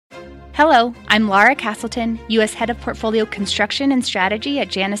Hello, I'm Laura Castleton, U.S. Head of Portfolio Construction and Strategy at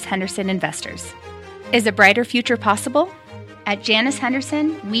Janus Henderson Investors. Is a brighter future possible? At Janus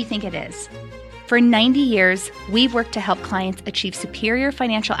Henderson, we think it is. For 90 years, we've worked to help clients achieve superior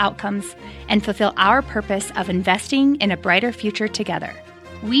financial outcomes and fulfill our purpose of investing in a brighter future together.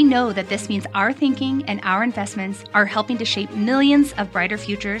 We know that this means our thinking and our investments are helping to shape millions of brighter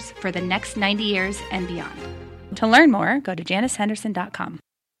futures for the next 90 years and beyond. To learn more, go to janushenderson.com.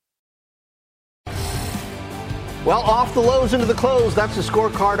 Well, off the lows into the close. That's the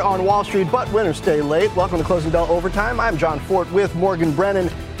scorecard on Wall Street, but winners stay late. Welcome to Closing Bell Overtime. I'm John Fort with Morgan Brennan.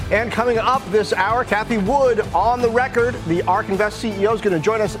 And coming up this hour, Cathie Wood on the record. The ARK Invest CEO is going to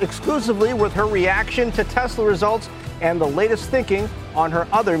join us exclusively with her reaction to Tesla results and the latest thinking on her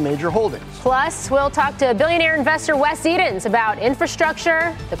other major holdings. Plus, we'll talk to billionaire investor Wes Edens about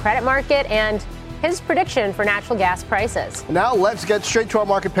infrastructure, the credit market, and his prediction for natural gas prices. Now let's get straight to our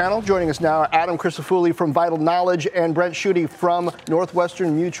market panel. Joining us now, Adam Crisafulli from Vital Knowledge and Brent Schutte from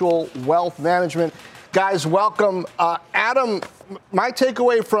Northwestern Mutual Wealth Management. Guys, welcome. Adam, my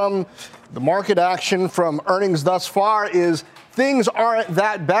takeaway from the market action from earnings thus far is things aren't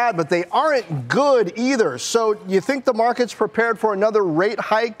that bad, but they aren't good either. So you think the market's prepared for another rate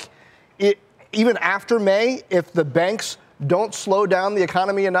hike even after May if the banks don't slow down the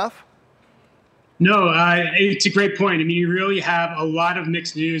economy enough? No, it's a great point. I mean, you really have a lot of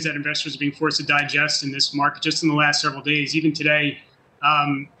mixed news that investors are being forced to digest in this market just in the last several days. Even today,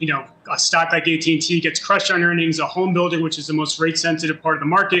 a stock like AT&T gets crushed on earnings. A home builder, which is the most rate-sensitive part of the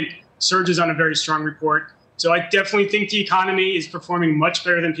market, surges on a very strong report. So I definitely think the economy is performing much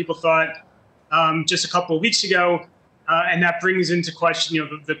better than people thought just a couple of weeks ago. And that brings into question,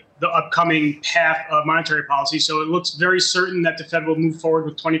 the upcoming path of monetary policy. So it looks very certain that the Fed will move forward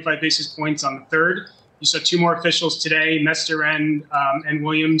with 25 basis points on the 3rd. You saw two more officials today, Mester and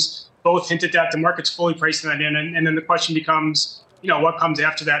Williams, both hinted that the market's fully pricing that in. And then the question becomes, what comes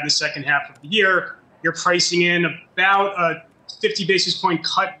after that in the second half of the year? You're pricing in about a 50 basis point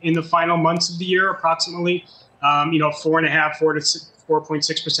cut in the final months of the year, approximately, 4.5, 4 to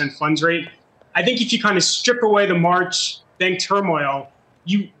 4.6% funds rate. I think if you kind of strip away the March bank turmoil,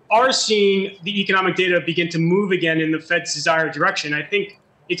 you are seeing the economic data begin to move again in the Fed's desired direction. I think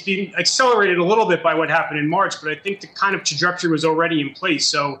it's being accelerated a little bit by what happened in March, but I think the kind of trajectory was already in place.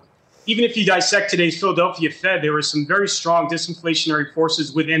 So even if you dissect today's Philadelphia Fed, there were some very strong disinflationary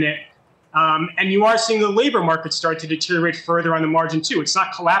forces within it. And you are seeing the labor market start to deteriorate further on the margin, too. It's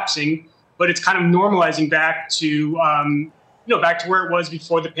not collapsing, but it's kind of normalizing back to back to where it was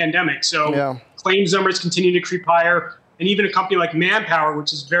before the pandemic. So claims numbers continue to creep higher. And even a company like Manpower,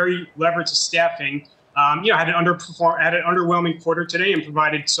 which is very levered to staffing, had an underwhelming quarter today and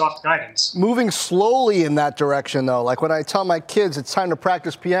provided soft guidance. Moving slowly in that direction, though. Like when I tell my kids it's time to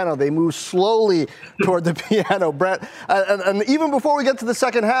practice piano, they move slowly toward the piano, Brent. And even before we get to the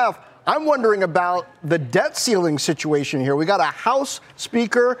second half, I'm wondering about the debt ceiling situation here. We got a House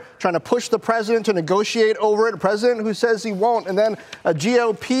Speaker trying to push the president to negotiate over it, a president who says he won't, and then a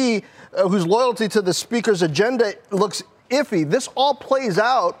GOP whose loyalty to the Speaker's agenda looks iffy. This all plays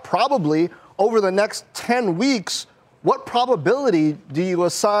out probably over the next 10 weeks. What probability do you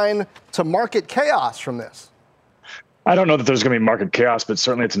assign to market chaos from this? I don't know that there's going to be market chaos, but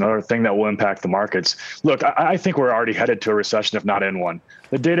certainly it's another thing that will impact the markets. Look, I think we're already headed to a recession, if not in one.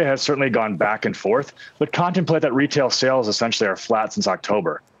 The data has certainly gone back and forth, but contemplate that retail sales essentially are flat since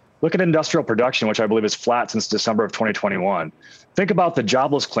October. Look at industrial production, which I believe is flat since December of 2021. Think about the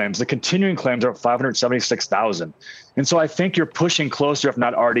jobless claims. The continuing claims are 576,000. And so I think you're pushing closer, if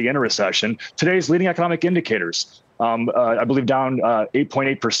not already in a recession. Today's leading economic indicators, I believe down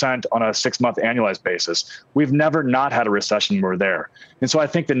 8.8% on a 6-month annualized basis. We've never not had a recession when we're there. And so I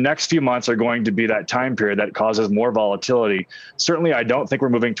think the next few months are going to be that time period that causes more volatility. Certainly, I don't think we're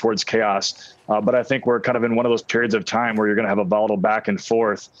moving towards chaos, but I think we're kind of in one of those periods of time where you're going to have a volatile back and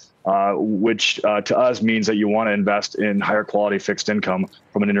forth, which to us means that you want to invest in higher quality fixed income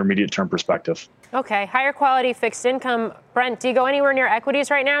from an intermediate term perspective. Okay, higher quality fixed income. Brent, do you go anywhere near equities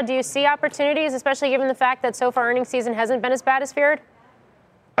right now? Do you see opportunities, especially given the fact that so far earnings season hasn't been as bad as feared?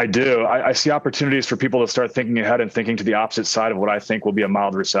 I do. I see opportunities for people to start thinking ahead and thinking to the opposite side of what I think will be a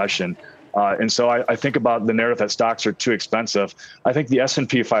mild recession. And so I think about the narrative that stocks are too expensive. I think the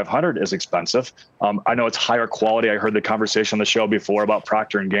S&P 500 is expensive. I know it's higher quality. I heard the conversation on the show before about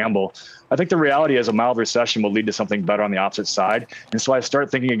Procter & Gamble. I think the reality is a mild recession will lead to something better on the opposite side. And so I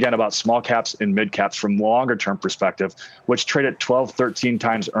start thinking again about small caps and mid caps from longer term perspective, which trade at 12, 13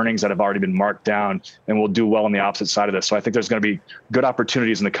 times earnings that have already been marked down and will do well on the opposite side of this. So I think there's going to be good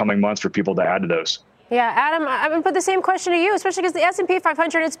opportunities in the coming months for people to add to those. Yeah, Adam, I'm going to put the same question to you, especially because the S&P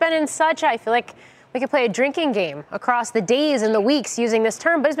 500, it's been in such, I feel like we could play a drinking game across the days and the weeks using this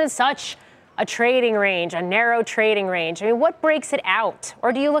term, but it's been such a trading range, a narrow trading range. I mean, what breaks it out?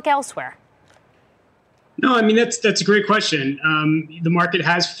 Or do you look elsewhere? No, I mean, that's a great question. The market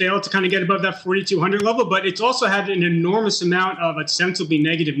has failed to kind of get above that 4,200 level, but it's also had an enormous amount of ostensibly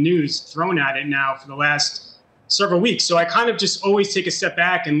negative news thrown at it now for the last several weeks. So I kind of just always take a step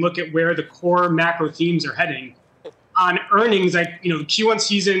back and look at where the core macro themes are heading. On earnings, Q1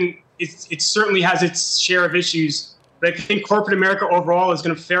 season, it certainly has its share of issues, but I think corporate America overall is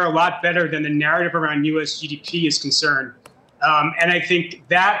going to fare a lot better than the narrative around U.S. GDP is concerned. And I think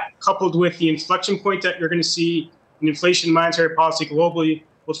that, coupled with the inflection point that you're going to see in inflation and monetary policy globally,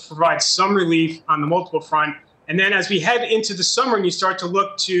 will provide some relief on the multiple front. And then as we head into the summer and you start to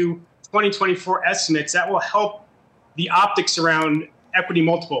look to 2024 estimates, that will help the optics around equity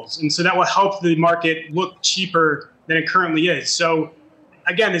multiples. And so that will help the market look cheaper than it currently is. So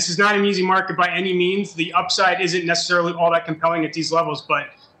again, this is not an easy market by any means. The upside isn't necessarily all that compelling at these levels, but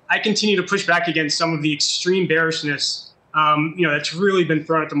I continue to push back against some of the extreme bearishness that's really been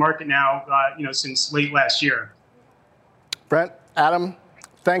thrown at the market now, since late last year. Brent, Adam,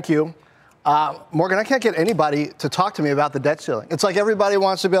 thank you. Morgan, I can't get anybody to talk to me about the debt ceiling. It's like everybody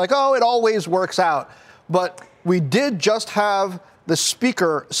wants to be like, oh, it always works out. But we did just have the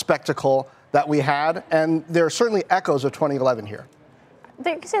speaker spectacle that we had, and there are certainly echoes of 2011 here.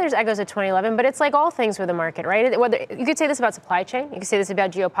 You could say there's echoes of 2011, but it's like all things with the market, right? Whether you could say this about supply chain, you could say this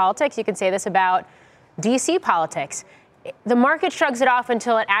about geopolitics, you could say this about D.C. politics. The market shrugs it off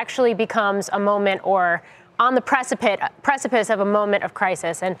until it actually becomes a moment or on the precipice of a moment of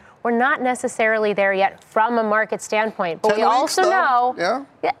crisis. And we're not necessarily there yet from a market standpoint. But we also know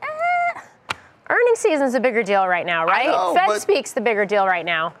earnings season is a bigger deal right now, right? Fed speaks the bigger deal right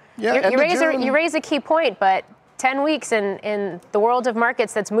now. Yeah, you raise a key point, but 10 weeks in the world of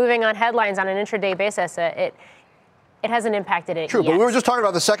markets that's moving on headlines on an intraday basis, it hasn't impacted it True, yet. but we were just talking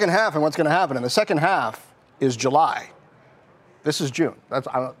about the second half and what's going to happen. And the second half is July. This is June. That's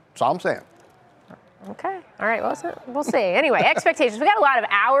all I'm saying. Okay. All right. Well, we'll see. Anyway, expectations. We got a lot of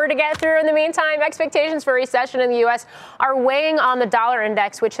hour to get through in the meantime. Expectations for recession in the U.S. are weighing on the dollar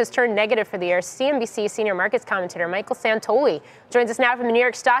index, which has turned negative for the year. CNBC senior markets commentator Michael Santoli joins us now from the New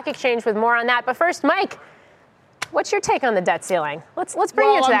York Stock Exchange with more on that. But first, Mike, what's your take on the debt ceiling? Let's bring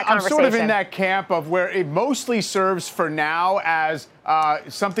you into that conversation. I'm sort of in that camp of where it mostly serves for now as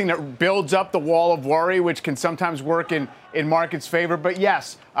something that builds up the wall of worry, which can sometimes work in markets' favor. But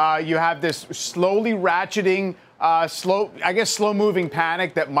yes, you have this slowly ratcheting, slow-moving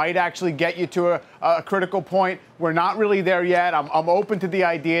panic that might actually get you to a critical point. We're not really there yet. I'm open to the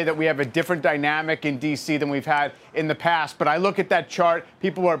idea that we have a different dynamic in D.C. than we've had in the past. But I look at that chart,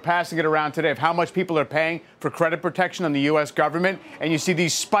 people are passing it around today, of how much people are paying for credit protection on the U.S. government. And you see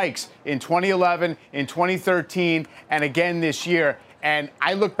these spikes in 2011, in 2013, and again this year. And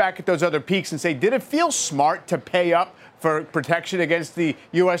I look back at those other peaks and say, did it feel smart to pay up for protection against the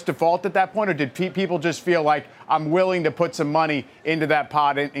U.S. default at that point? Or did people just feel like I'm willing to put some money into that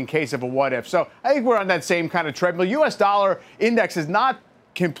pot in case of a what if? So I think we're on that same kind of treadmill. U.S. dollar index is not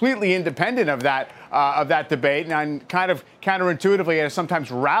completely independent of that debate, and kind of counterintuitively it has sometimes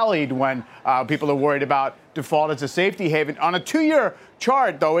rallied when people are worried about default as a safety haven. On a 2-year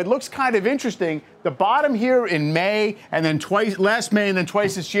chart, though, it looks kind of interesting. The bottom here in May, and then last May, and then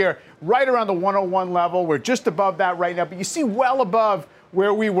twice this year, right around the 101 level. We're just above that right now, but you see well above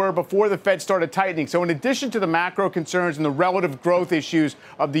where we were before the Fed started tightening. So in addition to the macro concerns and the relative growth issues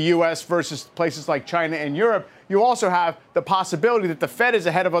of the U.S. versus places like China and Europe, you also have the possibility that the Fed is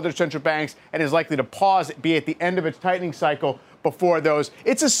ahead of other central banks and is likely to pause, be at the end of its tightening cycle before those.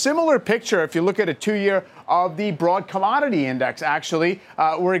 It's a similar picture if you look at a 2-year of the broad commodity index, actually,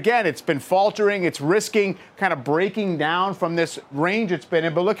 where, again, it's been faltering. It's risking kind of breaking down from this range it's been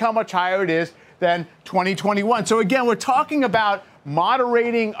in. But look how much higher it is than 2021. So, again, we're talking about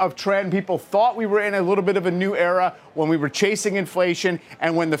moderating of trend. People thought we were in a little bit of a new era when we were chasing inflation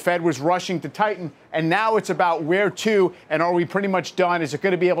and when the Fed was rushing to tighten. And now it's about where to, and are we pretty much done? Is it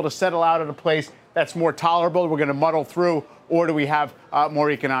going to be able to settle out at a place that's more tolerable? We're going to muddle through, or do we have more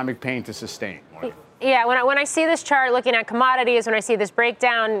economic pain to sustain? Yeah, when I see this chart looking at commodities, when I see this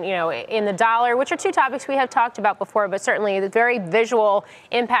breakdown, in the dollar, which are two topics we have talked about before, but certainly the very visual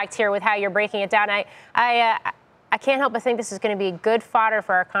impact here with how you're breaking it down, I can't help but think this is going to be good fodder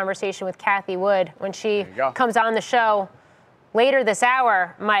for our conversation with Cathie Wood when she comes on the show later this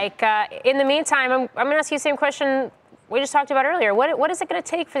hour, Mike. In the meantime, I'm going to ask you the same question we just talked about earlier. What is it going to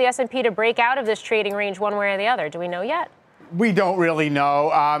take for the S&P to break out of this trading range one way or the other? Do we know yet? We don't really know.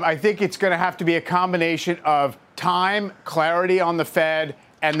 I think it's going to have to be a combination of time, clarity on the Fed,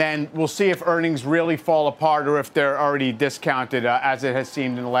 and then we'll see if earnings really fall apart or if they're already discounted, as it has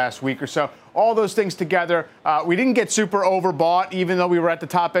seemed in the last week or so. All those things together, we didn't get super overbought, even though we were at the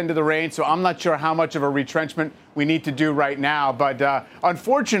top end of the range. So I'm not sure how much of a retrenchment we need to do right now. But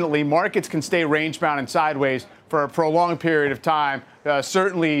unfortunately, markets can stay range-bound and sideways for a prolonged period of time,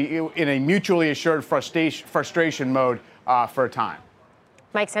 certainly in a mutually assured frustration mode for a time.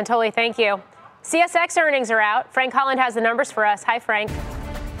 Mike Santoli, thank you. CSX earnings are out. Frank Holland has the numbers for us. Hi, Frank.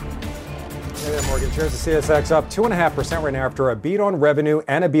 Hey there, Morgan. Shares of CSX up 2.5% right now after a beat on revenue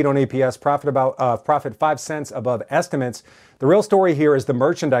and a beat on EPS. Profit 5 cents above estimates. The real story here is the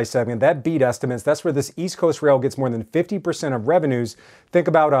merchandise segment. That beat estimates. That's where this East Coast rail gets more than 50% of revenues. Think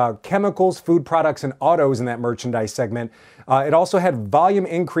about chemicals, food products, and autos in that merchandise segment. It also had volume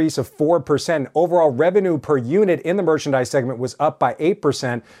increase of 4%. Overall revenue per unit in the merchandise segment was up by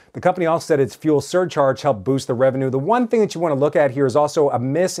 8%. The company also said its fuel surcharge helped boost the revenue. The one thing that you want to look at here is also a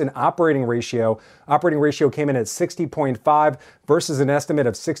miss in operating ratio. Operating ratio came in at 60.5 versus an estimate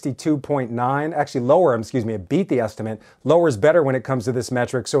of 62.9. Actually lower, it beat the estimate. Lower is better when it comes to this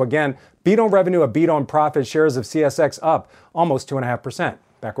metric. So again, beat on revenue, a beat on profit. Shares of CSX up almost 2.5%.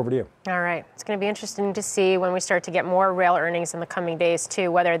 Back over to you. All right. It's going to be interesting to see when we start to get more rail earnings in the coming days,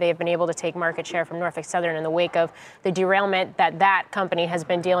 too, whether they've been able to take market share from Norfolk Southern in the wake of the derailment that company has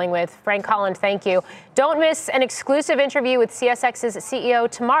been dealing with. Frank Holland, thank you. Don't miss an exclusive interview with CSX's CEO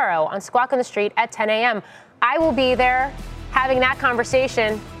tomorrow on Squawk on the Street at 10 a.m. I will be there having that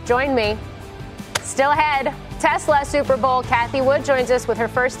conversation. Join me. Still ahead, Tesla Super Bowl. Cathie Wood joins us with her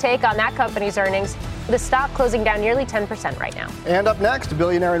first take on that company's earnings. The stock closing down nearly 10% right now. And up next,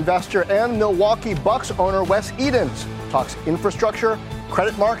 billionaire investor and Milwaukee Bucks owner Wes Edens talks infrastructure,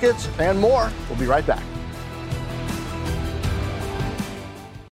 credit markets, and more. We'll be right back.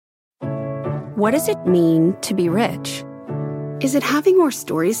 What does it mean to be rich? Is it having more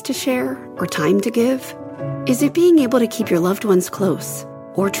stories to share or time to give? Is it being able to keep your loved ones close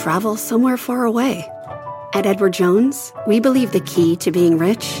or travel somewhere far away? At Edward Jones, we believe the key to being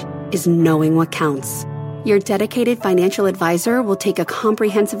rich is knowing what counts. Your dedicated financial advisor will take a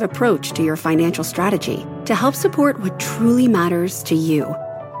comprehensive approach to your financial strategy to help support what truly matters to you.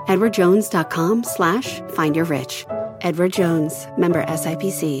 EdwardJones.com/findyourrich. Edward Jones, member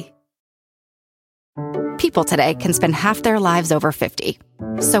SIPC. People today can spend half their lives over 50.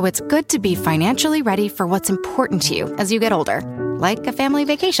 So it's good to be financially ready for what's important to you as you get older, like a family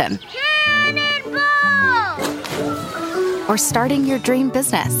vacation. Or starting your dream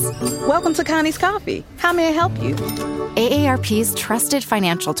business. Welcome to Connie's Coffee. How may I help you? AARP's trusted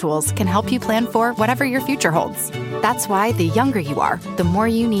financial tools can help you plan for whatever your future holds. That's why the younger you are, the more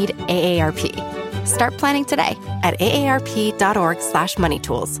you need AARP. Start planning today at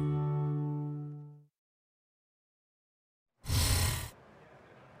aarp.org/moneytools.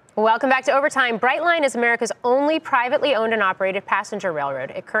 Welcome back to Overtime. Brightline is America's only privately owned and operated passenger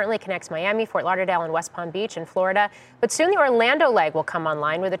railroad. It currently connects Miami, Fort Lauderdale, and West Palm Beach in Florida. But soon the Orlando leg will come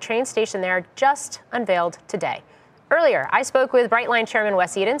online with a train station there just unveiled today. Earlier, I spoke with Brightline Chairman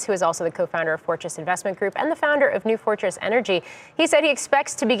Wes Edens, who is also the co-founder of Fortress Investment Group and the founder of New Fortress Energy. He said he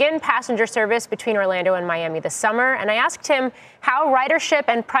expects to begin passenger service between Orlando and Miami this summer. And I asked him how ridership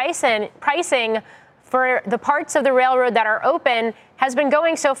and pricing for the parts of the railroad that are open has been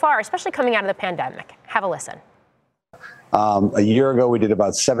going so far, especially coming out of the pandemic. Have a listen. A year ago, we did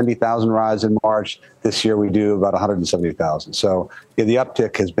about 70,000 rides in March. This year, we do about 170,000. So yeah, the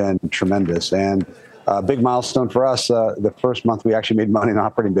uptick has been tremendous. And a big milestone for us, the first month we actually made money on an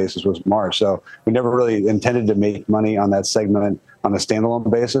operating basis was March. So we never really intended to make money on that segment on a standalone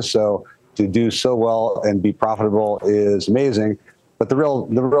basis. So to do so well and be profitable is amazing. But the real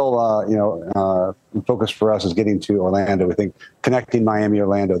focus for us is getting to Orlando. We think connecting Miami,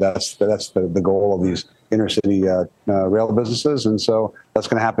 Orlando, that's the goal of these intercity rail businesses. And so that's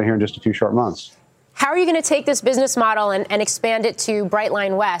going to happen here in just a few short months. How are you going to take this business model and expand it to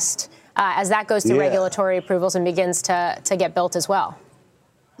Brightline West as that goes through regulatory approvals and begins to get built as well?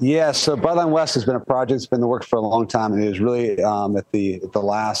 Yeah, so Brightline West has been a project that's been in the works for a long time, and it is really at the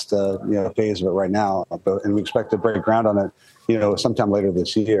last phase of it right now, and we expect to break ground on it sometime later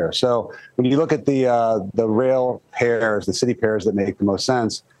this year. So when you look at the rail pairs, the city pairs that make the most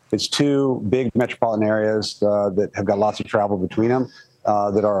sense, it's two big metropolitan areas that have got lots of travel between them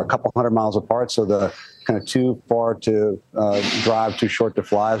that are a couple hundred miles apart. So the kind of too far to drive, too short to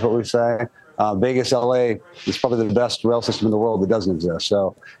fly is what we say. Vegas, LA is probably the best rail system in the world that doesn't exist.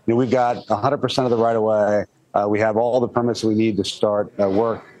 So we've got 100% of the right of way. We have all the permits we need to start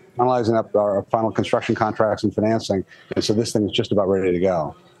work. finalizing up our final construction contracts and financing. And so this thing is just about ready to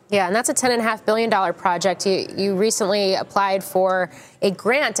go. Yeah, and that's a $10.5 billion project. You recently applied for a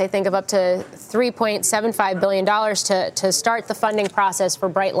grant, I think, of up to $3.75 billion to start the funding process for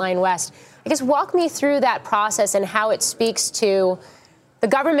Brightline West. I guess walk me through that process and how it speaks to the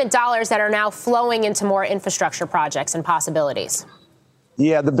government dollars that are now flowing into more infrastructure projects and possibilities.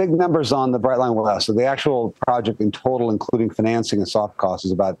 Yeah, the big numbers on the Brightline West. So the actual project in total, including financing and soft costs,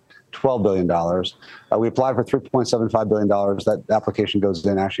 is about $12 billion. We applied for $3.75 billion. That application goes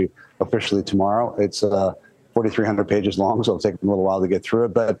in actually officially tomorrow. It's 4,300 pages long, so it'll take a little while to get through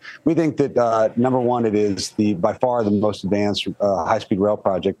it. But we think that, number one, it is by far the most advanced high-speed rail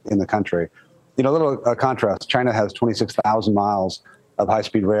project in the country. You know, a little contrast, China has 26,000 miles of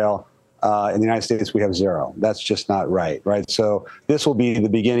high-speed rail. In the United States, we have 0. That's just not right? So this will be the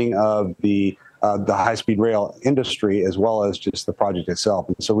beginning of the high-speed rail industry as well as just the project itself.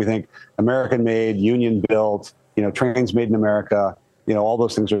 And so we think American-made, union-built, trains made in America, all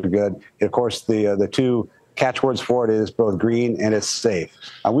those things are good. And of course, the two catchwords for it is both green and it's safe.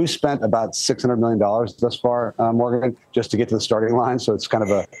 We've spent about $600 million thus far, Morgan, just to get to the starting line. So it's kind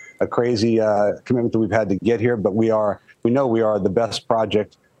of a crazy commitment that we've had to get here. But we know we are the best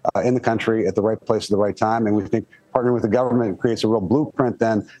project in the country at the right place at the right time. And we think partnering with the government creates a real blueprint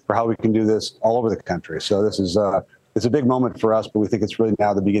then for how we can do this all over the country. So this is it's a big moment for us, but we think it's really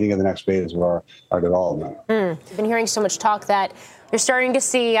now the beginning of the next phase of our development. I've been hearing so much talk that you're starting to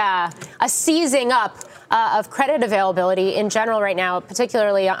see a seizing up of credit availability in general right now,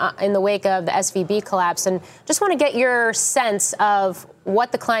 particularly in the wake of the SVB collapse. And just want to get your sense of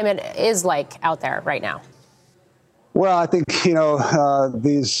what the climate is like out there right now. Well, I think,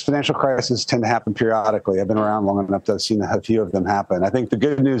 these financial crises tend to happen periodically. I've been around long enough to have seen a few of them happen. I think the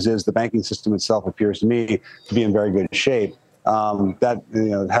good news is the banking system itself appears to me to be in very good shape.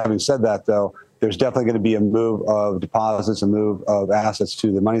 Having said that, though, there's definitely going to be a move of deposits, a move of assets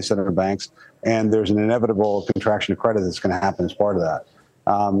to the money center banks, and there's an inevitable contraction of credit that's going to happen as part of that.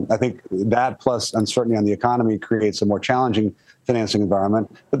 I think that plus uncertainty on the economy creates a more challenging financing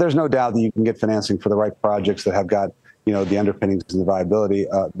environment, but there's no doubt that you can get financing for the right projects that have got the underpinnings and the viability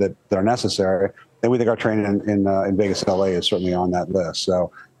that are necessary. And we think our train in Vegas, LA is certainly on that list.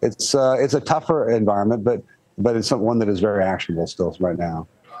 So it's a tougher environment, but it's one that is very actionable still right now.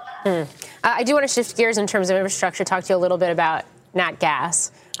 I do want to shift gears in terms of infrastructure, talk to you a little bit about nat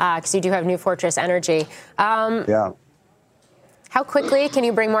gas, because you do have New Fortress Energy. Yeah. How quickly can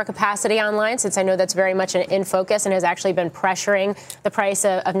you bring more capacity online, since I know that's very much in focus and has actually been pressuring the price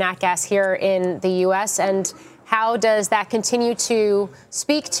of nat gas here in the U.S.? And how does that continue to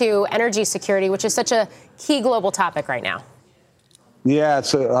speak to energy security, which is such a key global topic right now? Yeah,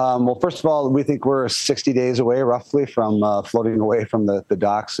 so, well, first of all, we think we're 60 days away, roughly, from floating away from the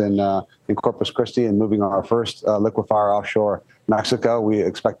docks in Corpus Christi and moving our first liquefier offshore Mexico. We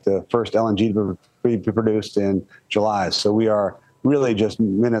expect the first LNG to be produced in July. So we are really just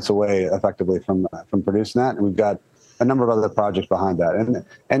minutes away, effectively, from producing that. And we've got a number of other projects behind that.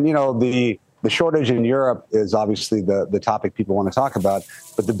 And the shortage in Europe is obviously the topic people want to talk about.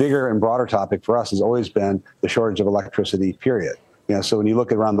 But the bigger and broader topic for us has always been the shortage of electricity, period. So when you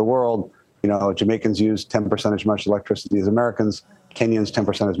look around the world, Jamaicans use 10% as much electricity as Americans, Kenyans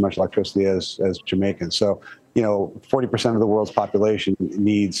 10% as much electricity as Jamaicans. So, 40% of the world's population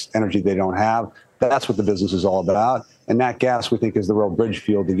needs energy they don't have. That's what the business is all about. And nat gas, we think, is the real bridge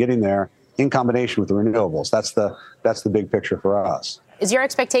fuel to getting there in combination with the renewables. That's the big picture for us. Is your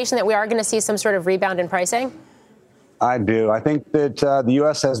expectation that we are going to see some sort of rebound in pricing? I do. I think that the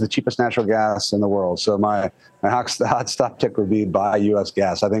U.S. has the cheapest natural gas in the world. So my hot stop tick would be buy U.S.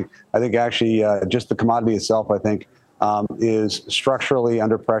 gas. I think actually just the commodity itself, I think, is structurally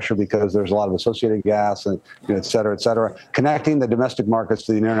under pressure because there's a lot of associated gas and et cetera, et cetera. Connecting the domestic markets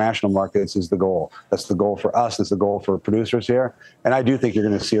to the international markets is the goal. That's the goal for us. That's the goal for producers here. And I do think you're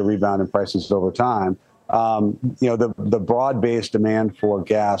going to see a rebound in prices over time. The broad-based demand for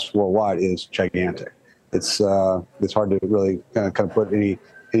gas worldwide is gigantic. It's hard to really kind of put any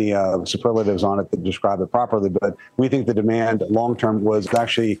superlatives on it that describe it properly. But we think the demand long-term was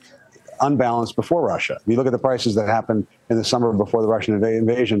actually unbalanced before Russia. If you look at the prices that happened in the summer before the Russian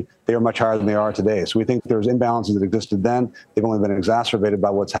invasion, they are much higher than they are today. So we think there's imbalances that existed then. They've only been exacerbated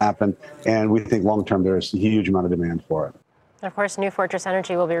by what's happened. And we think long-term there's a huge amount of demand for it. And of course, New Fortress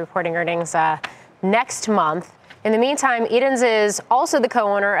Energy will be reporting earnings next month. In the meantime, Edens is also the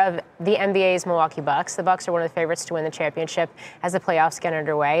co-owner of the NBA's Milwaukee Bucks. The Bucks are one of the favorites to win the championship as the playoffs get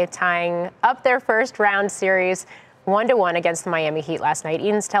underway, tying up their first round series 1-1 against the Miami Heat last night.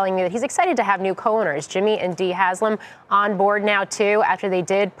 Eden's telling me that he's excited to have new co-owners, Jimmy and Dee Haslam, on board now, too, after they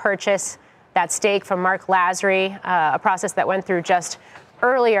did purchase that stake from Mark Lazary, a process that went through just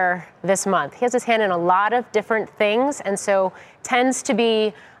earlier this month. He has his hand in a lot of different things, and so tends to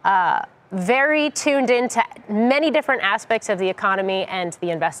be very tuned into many different aspects of the economy and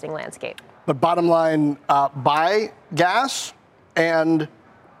the investing landscape. But bottom line, buy gas and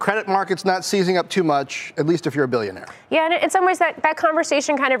credit markets not seizing up too much, at least if you're a billionaire. Yeah, and in some ways that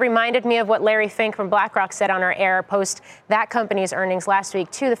conversation kind of reminded me of what Larry Fink from BlackRock said on our air post that company's earnings last week,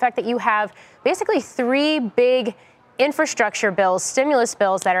 too. The fact that you have basically 3 big infrastructure bills, stimulus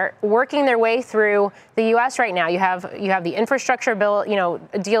bills that are working their way through the U.S. right now. You have the infrastructure bill,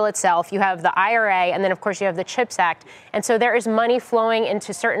 deal itself. You have the IRA, and then of course you have the CHIPS Act. And so there is money flowing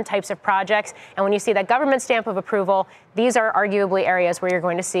into certain types of projects. And when you see that government stamp of approval, these are arguably areas where you're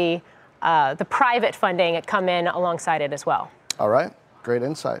going to see the private funding come in alongside it as well. All right, great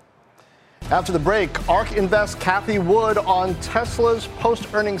insight. After the break, ARK Invest Cathie Wood on Tesla's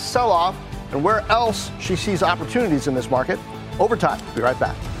post-earnings sell-off and where else she sees opportunities in this market. Overtime. Be right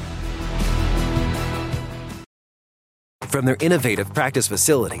back. From their innovative practice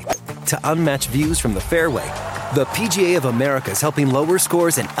facility to unmatched views from the fairway, the PGA of America is helping lower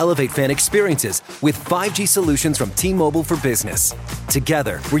scores and elevate fan experiences with 5G solutions from T-Mobile for Business.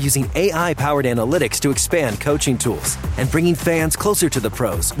 Together, we're using AI-powered analytics to expand coaching tools and bringing fans closer to the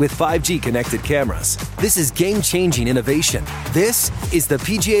pros with 5G connected cameras. This is game-changing innovation. This is the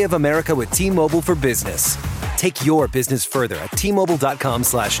PGA of America with T-Mobile for Business. Take your business further at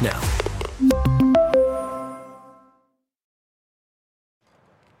T-Mobile.com/now.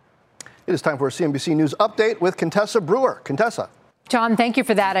 It is time for a CNBC News update with Contessa Brewer. Contessa. John, thank you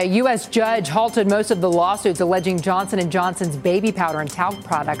for that. A U.S. judge halted most of the lawsuits alleging Johnson & Johnson's baby powder and talc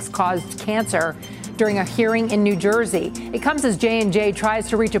products caused cancer during a hearing in New Jersey. It comes as J&J tries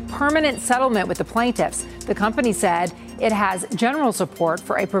to reach a permanent settlement with the plaintiffs. The company said it has general support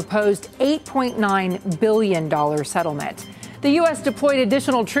for a proposed $8.9 billion settlement. The U.S. deployed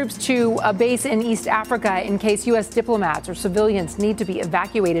additional troops to a base in East Africa in case U.S. diplomats or civilians need to be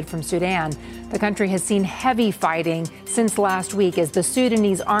evacuated from Sudan. The country has seen heavy fighting since last week as the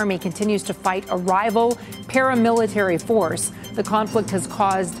Sudanese army continues to fight a rival paramilitary force. The conflict has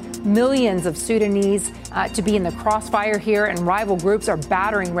caused millions of Sudanese to be in the crossfire here, and rival groups are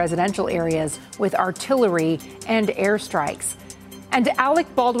battering residential areas with artillery and airstrikes. And Alec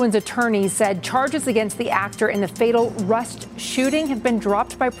Baldwin's attorney said charges against the actor in the fatal Rust shooting have been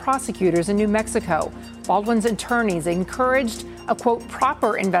dropped by prosecutors in New Mexico. Baldwin's attorneys encouraged a, quote,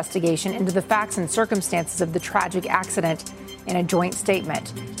 proper investigation into the facts and circumstances of the tragic accident in a joint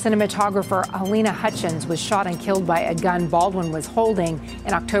statement. Cinematographer Alina Hutchins was shot and killed by a gun Baldwin was holding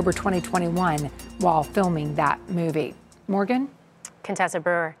in October 2021 while filming that movie. Morgan? Contessa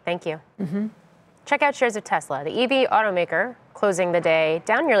Brewer, thank you. Check out shares of Tesla. The EV automaker closing the day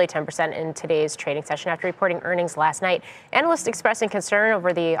down nearly 10% in today's trading session after reporting earnings last night. Analysts expressing concern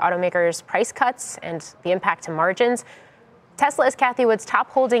over the automaker's price cuts and the impact to margins. Tesla is Cathie Wood's top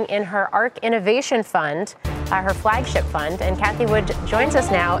holding in her ARK Innovation Fund, her flagship fund. And Cathie Wood joins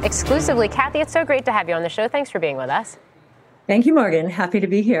us now exclusively. Cathie, it's so great to have you on the show. Thanks for being with us. Thank you, Morgan. Happy to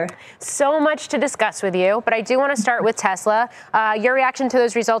be here. So much to discuss with you, but I do want to start with Tesla. Your reaction to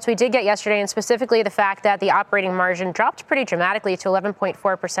those results we did get yesterday, and specifically the fact that the operating margin dropped pretty dramatically to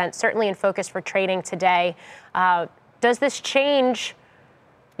 11.4%, certainly in focus for trading today. Does this change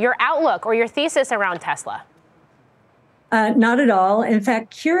your outlook or your thesis around Tesla? Not at all. In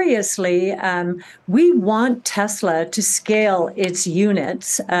fact, curiously, we want Tesla to scale its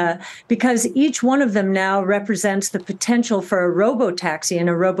units because each one of them now represents the potential for a robotaxi and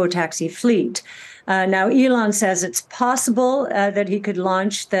a robotaxi fleet. Now, Elon says it's possible that he could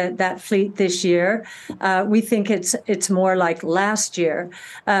launch that fleet this year. We think it's more like last year.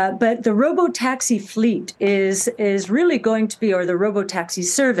 But the robotaxi fleet is really going to be, or the robotaxi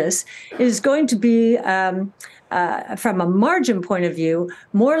service is going to be, from a margin point of view,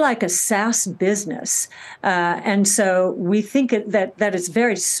 more like a SaaS business. And so we think that it's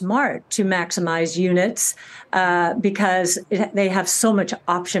very smart to maximize units because they have so much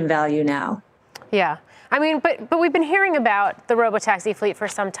option value now. Yeah. I mean, but we've been hearing about the robotaxi fleet for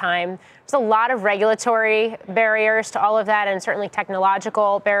some time. There's a lot of regulatory barriers to all of that, and certainly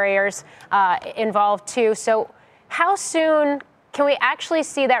technological barriers involved too. So how soon can we actually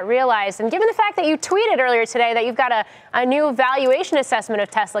see that realized? And given the fact that you tweeted earlier today that you've got a new valuation assessment of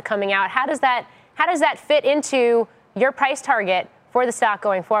Tesla coming out, how does that fit into your price target for the stock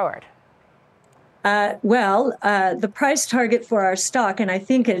going forward? The price target for our stock, and I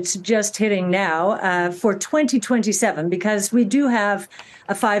think it's just hitting now, for 2027, because we do have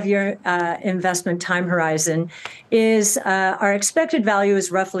a 5-year investment time horizon, is our expected value is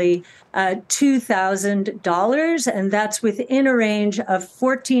roughly $2,000, and that's within a range of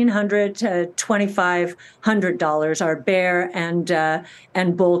 $1,400 to $2,500, our bear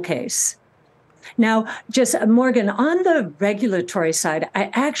and bull case. Now, just Morgan, on the regulatory side, I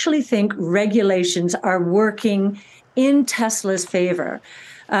actually think regulations are working in Tesla's favor.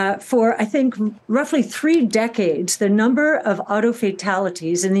 For, I think, roughly 3 decades, the number of auto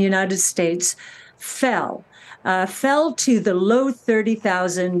fatalities in the United States fell to the low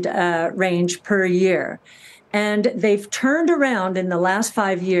 30,000 range per year. And they've turned around in the last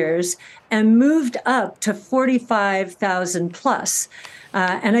 5 years and moved up to 45,000 plus.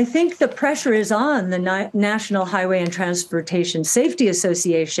 And I think the pressure is on the National Highway and Transportation Safety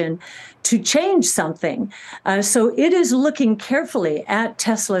Association to change something. So it is looking carefully at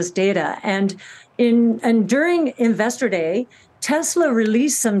Tesla's data. And during Investor Day, Tesla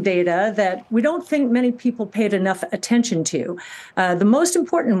released some data that we don't think many people paid enough attention to. The most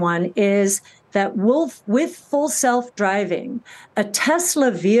important one is that with full self-driving, a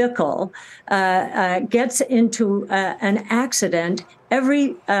Tesla vehicle gets into an accident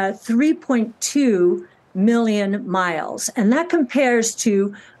every 3.2 million miles. And that compares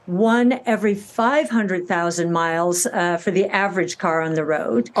to 1 every 500,000 miles for the average car on the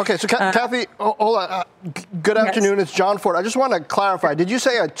road. Okay, so Cathie, hold on. Good afternoon. It's John Ford. I just want to clarify. Did you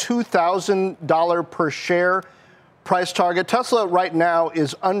say a $2,000 per share price target? Tesla right now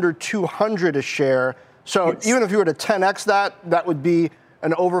is under 200 a share. So even if you were to 10x that would be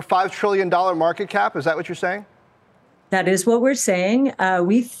an over $5 trillion market cap. Is that what you're saying? That is what we're saying.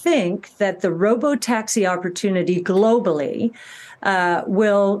 We think that the robo-taxi opportunity globally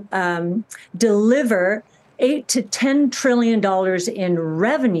will deliver $8 to $10 trillion in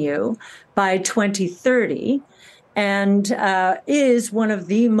revenue by 2030. And is one of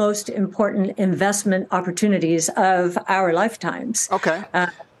the most important investment opportunities of our lifetimes. Okay.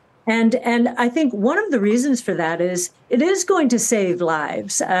 And I think one of the reasons for that is it is going to save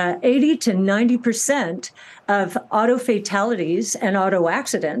lives. 80 to 90% of auto fatalities and auto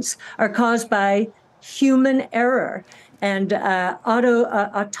accidents are caused by human error. And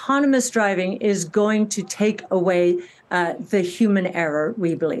autonomous driving is going to take away the human error,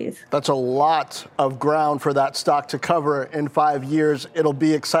 we believe. That's a lot of ground for that stock to cover in 5 years. It'll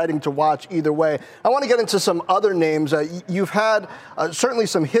be exciting to watch either way. I want to get into some other names. You've had certainly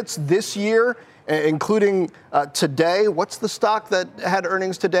some hits this year, including today. What's the stock that had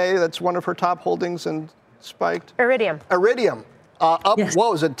earnings today that's one of her top holdings and spiked? Iridium. Up, yes.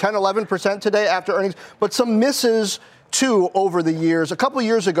 What was it, 10, 11% today after earnings? But some misses too over the years. A couple of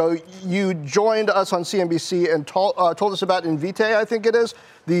years ago, you joined us on CNBC and told us about Invitae, I think it is,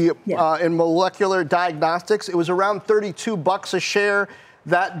 in molecular diagnostics. It was around $32 a share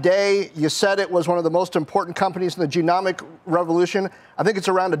that day. You said it was one of the most important companies in the genomic revolution. I think it's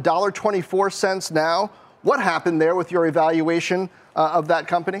around $1.24 now. What happened there with your evaluation of that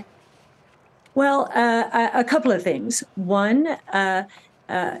company? Well, a couple of things. One,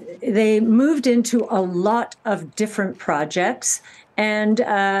 they moved into a lot of different projects, and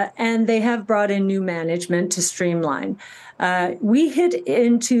they have brought in new management to streamline. We hit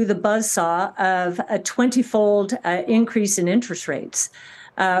into the buzzsaw of a 20-fold increase in interest rates,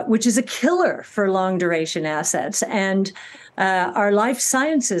 which is a killer for long-duration assets. And our life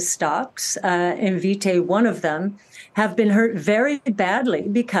sciences stocks, Invitae, one of them, have been hurt very badly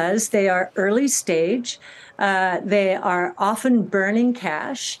because they are early stage. They are often burning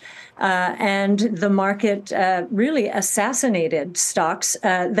cash, and the market really assassinated stocks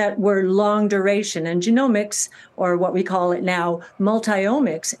that were long duration. And genomics, or what we call it now,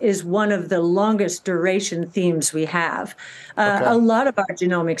 multiomics, is one of the longest duration themes we have. A lot of our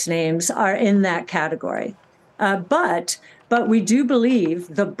genomics names are in that category. But we do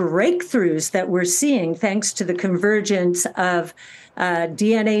believe the breakthroughs that we're seeing, thanks to the convergence of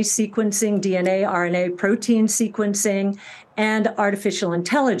DNA sequencing, DNA, RNA, protein sequencing, and artificial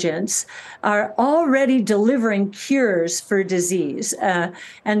intelligence, are already delivering cures for disease.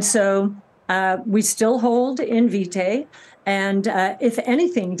 And so we still hold Invitae, And if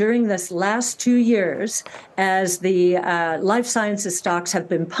anything, during this last 2 years, as the life sciences stocks have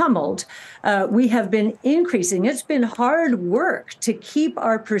been pummeled, we have been increasing. It's been hard work to keep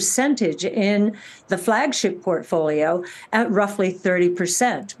our percentage in the flagship portfolio at roughly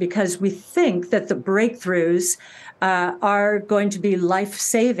 30%, because we think that the breakthroughs are going to be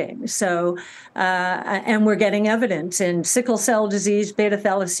life-saving. So, and we're getting evidence in sickle cell disease, beta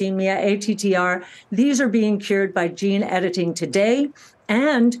thalassemia, ATTR. These are being cured by gene editing today.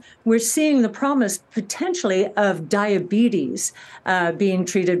 And we're seeing the promise potentially of diabetes being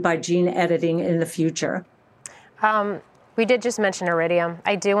treated by gene editing in the future. We did just mention Iridium.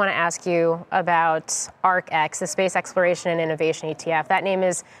 I do want to ask you about ARC-X, the Space Exploration and Innovation ETF. That name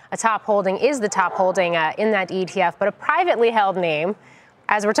is the top holding in that ETF, but a privately held name.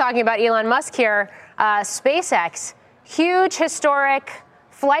 As we're talking about Elon Musk here, SpaceX, huge historic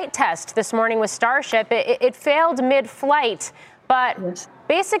flight test this morning with Starship. It failed mid-flight, but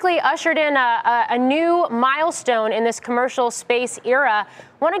basically ushered in a new milestone in this commercial space era.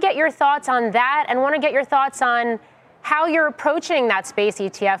 Want to get your thoughts on that, and want to get your thoughts on how you're approaching that space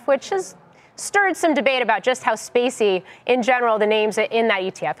ETF, which has stirred some debate about just how spacey, in general, the names in that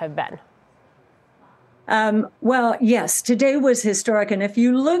ETF have been. Well, yes, today was historic. And if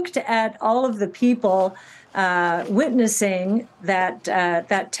you looked at all of the people witnessing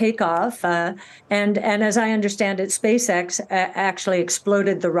that takeoff, and as I understand it, SpaceX actually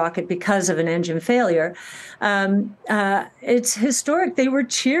exploded the rocket because of an engine failure. It's historic. They were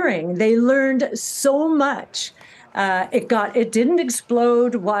cheering. They learned so much. It didn't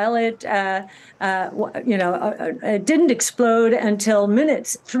explode while it didn't explode until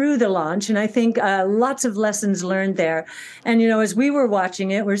minutes through the launch. And I think lots of lessons learned there. And, as we were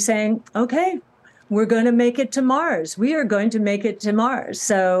watching it, we're saying, okay, we're going to make it to Mars. We are going to make it to Mars.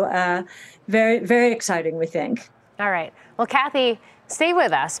 So very, very exciting, we think. All right. Well, Cathie, stay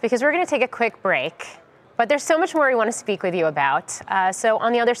with us because we're going to take a quick break. But there's so much more we want to speak with you about. So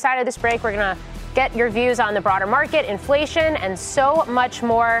on the other side of this break, we're going to get your views on the broader market, inflation, and so much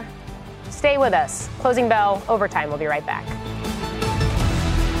more. Stay with us. Closing bell, overtime. We'll be right back.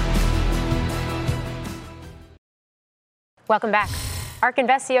 Welcome back. ARK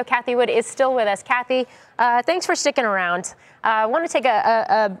Invest CEO Cathie Wood is still with us. Cathie, thanks for sticking around. I want to take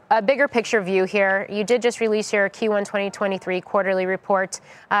a bigger picture view here. You did just release your Q1 2023 quarterly report,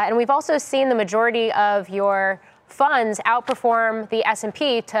 and we've also seen the majority of your funds outperform the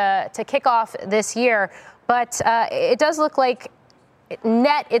S&P to kick off this year. But it does look like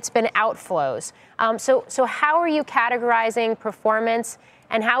net it's been outflows. So how are you categorizing performance,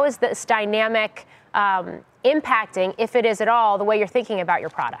 and how is this dynamic impacting, if it is at all, the way you're thinking about your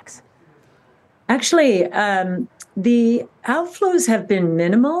products? Actually, the outflows have been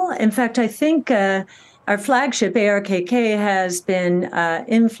minimal. In fact, I think our flagship, ARKK, has been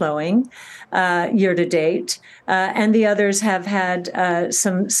inflowing year to date, and the others have had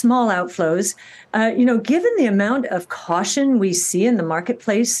some small outflows. Given the amount of caution we see in the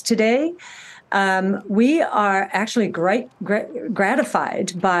marketplace today, we are actually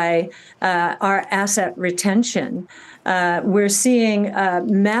gratified by our asset retention. We're seeing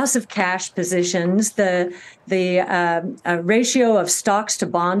massive cash positions. The ratio of stocks to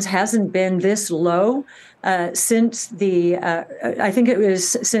bonds hasn't been this low since I think it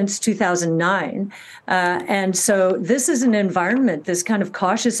was since 2009. And so this is an environment, this kind of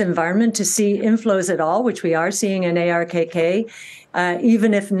cautious environment, to see inflows at all, which we are seeing in ARKK.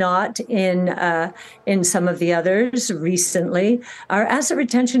 Even if not in some of the others recently. Our asset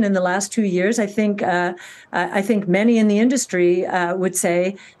retention in the last 2 years, I think many in the industry would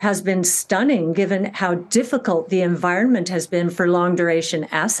say, has been stunning, given how difficult the environment has been for long duration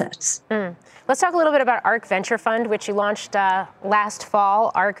assets. Let's talk a little bit about ARK Venture Fund, which you launched last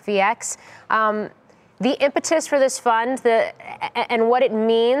fall, ARK VX. The impetus for this fund and what it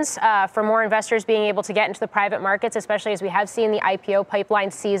means for more investors being able to get into the private markets, especially as we have seen the IPO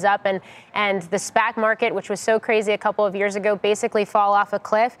pipeline seize up and the SPAC market, which was so crazy a couple of years ago, basically fall off a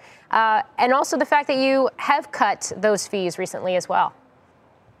cliff. And also the fact that you have cut those fees recently as well.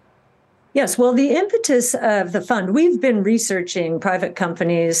 Yes, well, the impetus of the fund, we've been researching private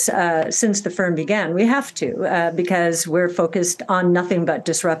companies since the firm began. We have to, because we're focused on nothing but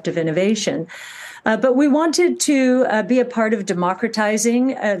disruptive innovation. But we wanted to be a part of democratizing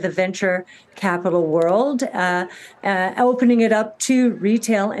the venture capital world, opening it up to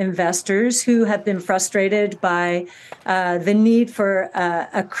retail investors who have been frustrated by the need for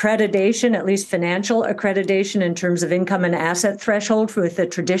accreditation, at least financial accreditation in terms of income and asset threshold with the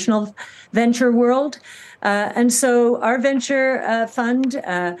traditional venture world. And so our venture fund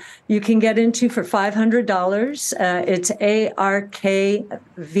you can get into for $500. It's ARKVX.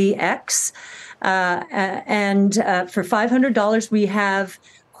 And for $500, we have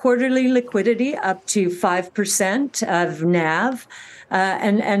quarterly liquidity up to 5% of NAV.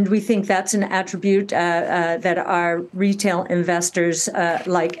 And we think that's an attribute that our retail investors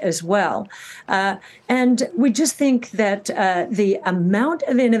like as well. And we just think that the amount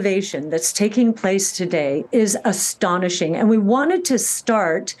of innovation that's taking place today is astonishing. And we wanted to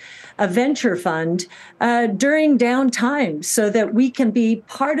start a venture fund during downtime so that we can be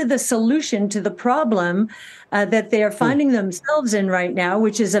part of the solution to the problem that they are finding themselves in right now,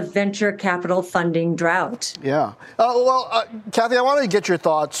 which is a venture capital funding drought. Yeah. Cathie, I wanted to get your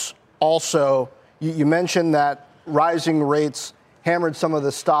thoughts also. You mentioned that rising rates hammered some of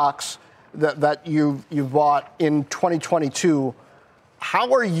the stocks that you've bought in 2022.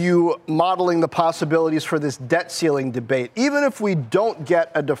 How are you modeling the possibilities for this debt ceiling debate? Even if we don't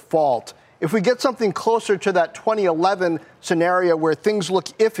get a default, if we get something closer to that 2011 scenario where things look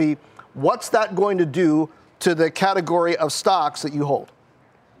iffy, what's that going to do to the category of stocks that you hold?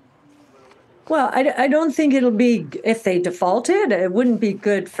 Well, I don't think it'll be, if they defaulted, it wouldn't be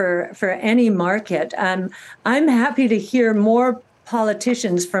good for any market. I'm happy to hear more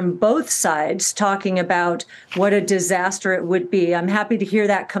politicians from both sides talking about what a disaster it would be. I'm happy to hear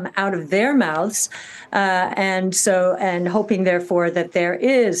that come out of their mouths, and hoping, therefore, that there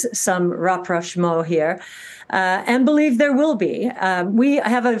is some rapprochement here. And believe there will be. We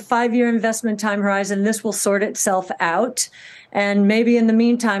have a 5-year investment time horizon. This will sort itself out. And maybe in the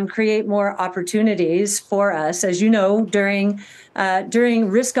meantime, create more opportunities for us. As you know, during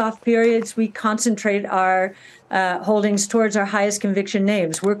risk-off periods, we concentrate our holdings towards our highest conviction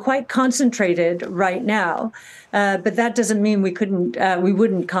names. We're quite concentrated right now, but that doesn't mean we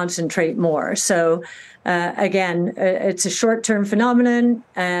wouldn't concentrate more. So again, it's a short-term phenomenon,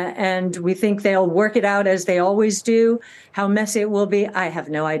 and we think they'll work it out as they always do. How messy it will be, I have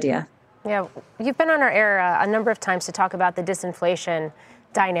no idea. Yeah, you've been on our air a number of times to talk about the disinflation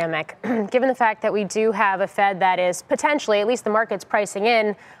dynamic. Given the fact that we do have a Fed that is potentially, at least the market's pricing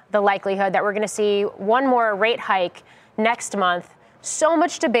in the likelihood that we're going to see one more rate hike next month, so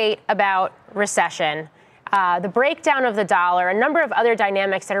much debate about recession, the breakdown of the dollar, a number of other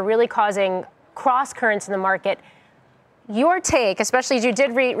dynamics that are really causing cross currents in the market. Your take, especially as you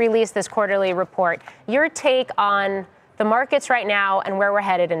did release this quarterly report, your take on the markets right now and where we're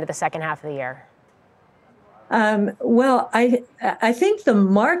headed into the second half of the year? Well, I think the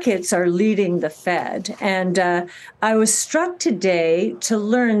markets are leading the Fed. And I was struck today to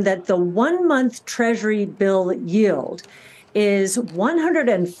learn that the 1-month Treasury bill yield is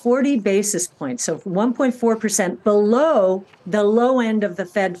 140 basis points, so 1.4% below the low end of the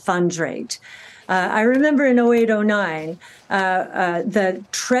Fed funds rate. I remember in 08-09, the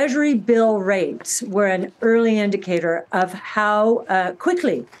Treasury bill rates were an early indicator of how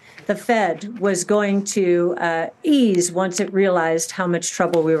quickly the Fed was going to ease once it realized how much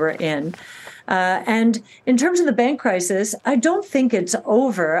trouble we were in. And in terms of the bank crisis, I don't think it's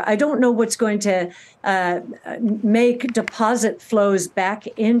over. I don't know what's going to make deposit flows back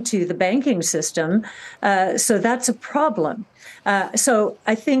into the banking system. So that's a problem. So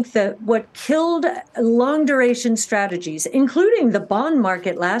I think that what killed long duration strategies, including the bond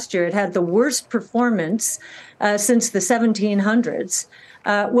market last year, it had the worst performance since the 1700s.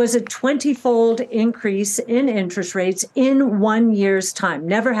 Was a 20-fold increase in interest rates in 1 year's time.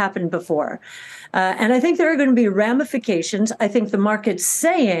 Never happened before. And I think there are going to be ramifications. I think the market's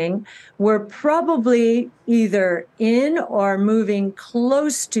saying we're probably either in or moving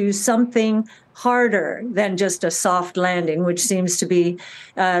close to something harder than just a soft landing, which seems to be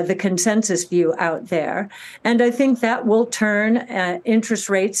the consensus view out there. And I think that will turn interest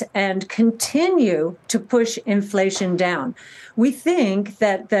rates and continue to push inflation down. We think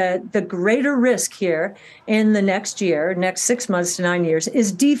that the greater risk here in the next 6 months to 9 years,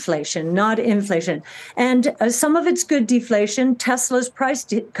 is deflation, not inflation. And some of it's good deflation. Tesla's price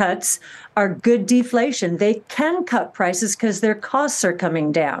cuts are good deflation. They can cut prices because their costs are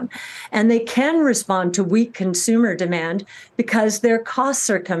coming down. And they can can respond to weak consumer demand because their costs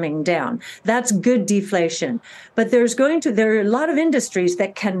are coming down. That's good deflation. But there are a lot of industries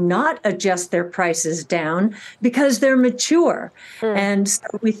that cannot adjust their prices down because they're mature. And so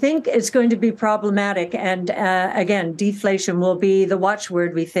we think it's going to be problematic. And again, deflation will be the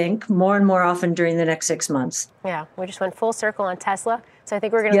watchword, we think, more and more often during the next 6 months. Yeah, we just went full circle on Tesla. So I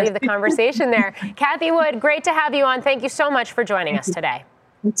think we're going to leave the conversation there. Cathie Wood, great to have you on. Thank you so much for joining us today.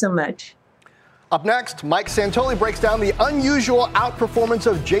 Thanks so much. Up next, Mike Santoli breaks down the unusual outperformance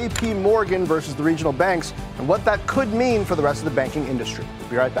of J.P. Morgan versus the regional banks and what that could mean for the rest of the banking industry. We'll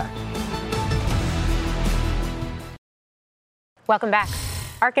be right back. Welcome back.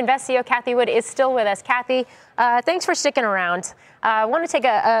 ARK Invest CEO Cathie Wood is still with us. Cathie, thanks for sticking around. I want to take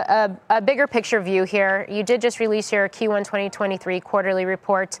a bigger picture view here. You did just release your Q1 2023 quarterly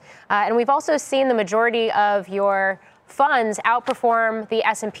report, and we've also seen the majority of your funds outperform the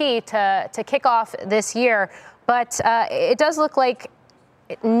S&P to kick off this year. But it does look like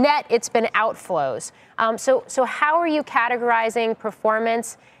net it's been outflows. So how are you categorizing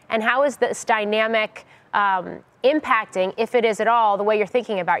performance, and how is this dynamic impacting, if it is at all, the way you're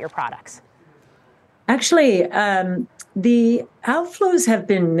thinking about your products? Actually, the outflows have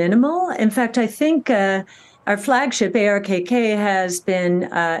been minimal. In fact, I think our flagship, ARKK, has been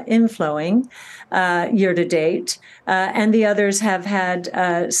inflowing year to date, and the others have had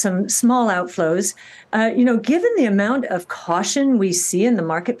some small outflows. Given the amount of caution we see in the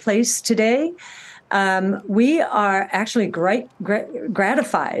marketplace today, we are actually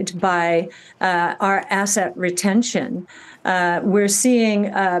gratified by our asset retention. We're seeing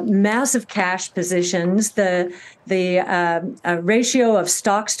massive cash positions. The ratio of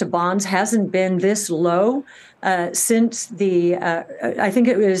stocks to bonds hasn't been this low since I think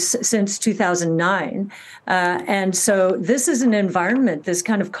it was since 2009. And so this is an environment, this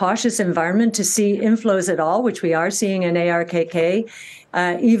kind of cautious environment, to see inflows at all, which we are seeing in ARKK.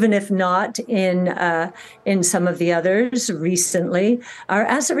 Even if not in some of the others recently. Our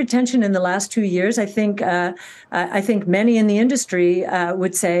asset retention in the last 2 years, I think many in the industry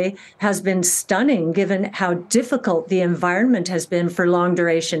would say, has been stunning, given how difficult the environment has been for long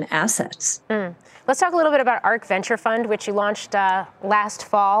duration assets. Let's talk a little bit about ARK Venture Fund, which you launched last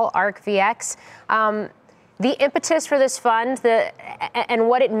fall, ARK VX. The impetus for this fund and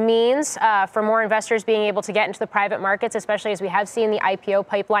what it means for more investors being able to get into the private markets, especially as we have seen the IPO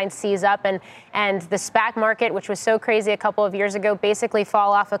pipeline seize up and the SPAC market, which was so crazy a couple of years ago, basically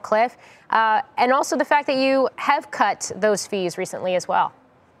fall off a cliff. And also the fact that you have cut those fees recently as well.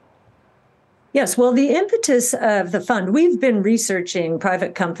 Yes, well, the impetus of the fund, we've been researching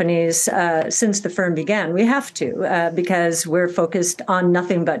private companies since the firm began. We have to, because we're focused on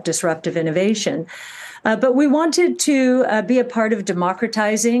nothing but disruptive innovation. But we wanted to be a part of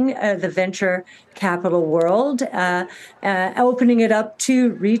democratizing the venture capital world, opening it up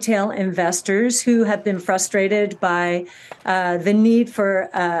to retail investors who have been frustrated by the need for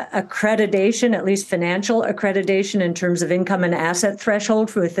accreditation, at least financial accreditation in terms of income and asset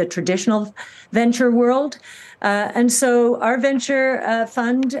threshold with the traditional venture world. And so our venture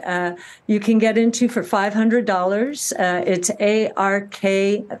fund you can get into for $500. It's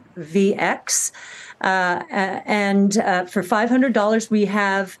ARKVX. And for $500, we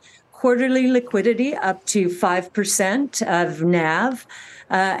have quarterly liquidity up to 5% of NAV.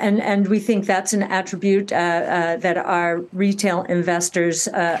 And we think that's an attribute that our retail investors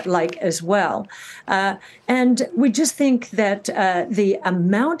like as well. And we just think that the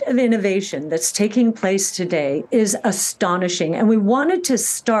amount of innovation that's taking place today is astonishing. And we wanted to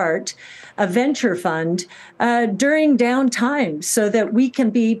start a venture fund during downtime so that we can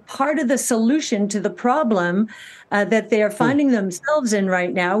be part of the solution to the problem that they are finding themselves in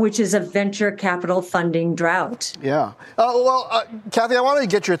right now, which is a venture capital funding drought. Yeah. Cathie, I wanted to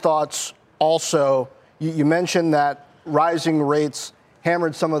get your thoughts also. You mentioned that rising rates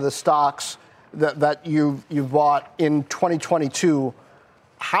hammered some of the stocks that you've bought in 2022.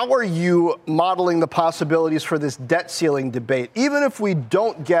 How are you modeling the possibilities for this debt ceiling debate? Even if we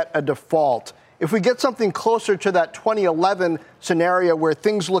don't get a default, if we get something closer to that 2011 scenario where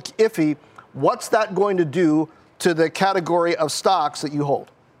things look iffy, what's that going to do to the category of stocks that you hold?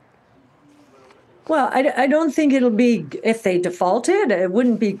 Well, I don't think it'll be, if they defaulted, it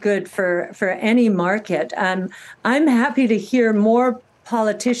wouldn't be good for any market. I'm happy to hear more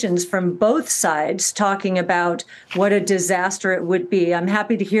politicians from both sides talking about what a disaster it would be. I'm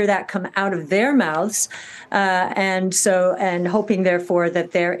happy to hear that come out of their mouths, and hoping, therefore,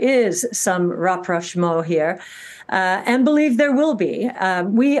 that there is some rapprochement here, and believe there will be.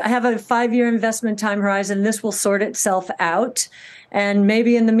 We have a 5-year investment time horizon. This will sort itself out. and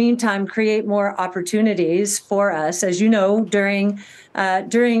maybe in the meantime create more opportunities for us. As you know, during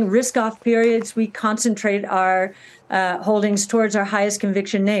risk-off periods, we concentrate our holdings towards our highest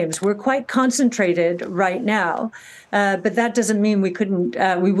conviction names. We're quite concentrated right now, but that doesn't mean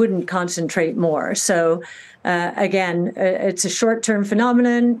we wouldn't concentrate more. So again, it's a short-term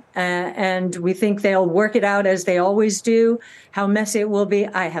phenomenon, and we think they'll work it out as they always do. How messy it will be,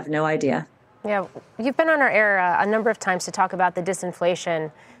 I have no idea. Yeah, you've been on our air a number of times to talk about the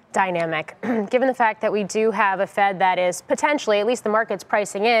disinflation dynamic. Given the fact that we do have a Fed that is potentially, at least the market's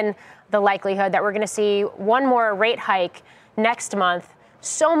pricing in the likelihood that we're going to see one more rate hike next month,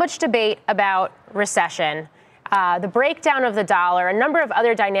 so much debate about recession, the breakdown of the dollar, a number of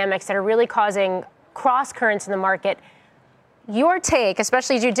other dynamics that are really causing cross currents in the market. Your take,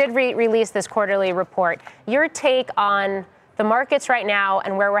 especially as you did release this quarterly report, your take on the markets right now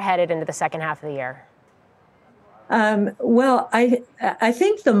and where we're headed into the second half of the year? Well, I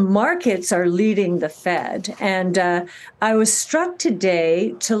think the markets are leading the Fed. And I was struck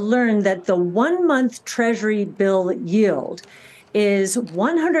today to learn that the 1-month Treasury bill yield is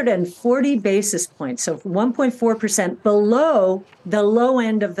 140 basis points, so 1.4% below the low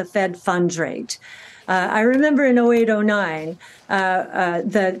end of the Fed funds rate. I remember in 08-09,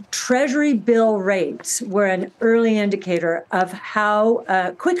 the Treasury bill rates were an early indicator of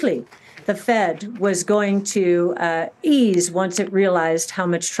how quickly the Fed was going to ease once it realized how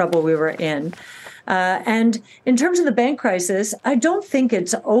much trouble we were in. And in terms of the bank crisis, I don't think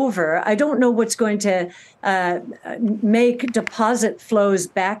it's over. I don't know what's going to make deposit flows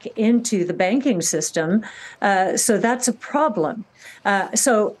back into the banking system. So that's a problem.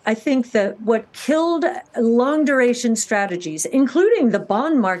 So I think that what killed long duration strategies, including the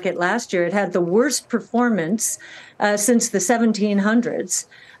bond market last year, it had the worst performance since the 1700s.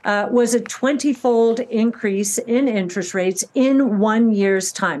 Was a 20-fold increase in interest rates in 1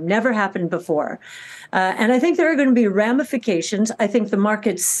 year's time. Never happened before. And I think there are going to be ramifications. I think the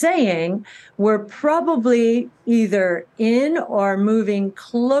market's saying we're probably either in or moving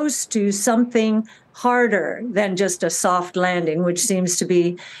close to something harder than just a soft landing, which seems to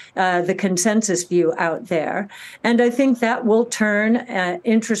be the consensus view out there. And I think that will turn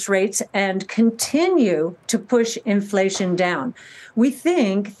interest rates and continue to push inflation down. We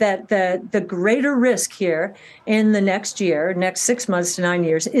think that the greater risk here in the next 6 months to 9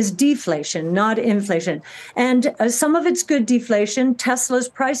 years, is deflation, not inflation. And some of it's good deflation. Tesla's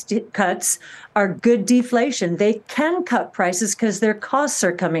price cuts are good deflation. They can cut prices because their costs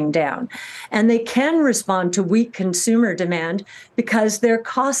are coming down. And they can respond to weak consumer demand because their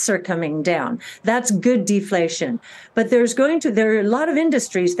costs are coming down. That's good deflation. But there are a lot of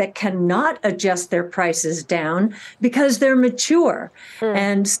industries that cannot adjust their prices down because they're mature.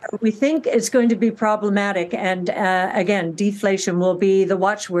 And so we think it's going to be problematic. And again, deflation will be the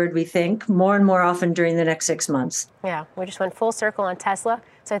watchword, we think, more and more often during the next 6 months. Yeah, we just went full circle on Tesla.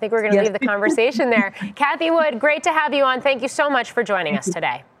 So I think we're going to leave the conversation there. Cathie Wood, great to have you on. Thank you so much for joining us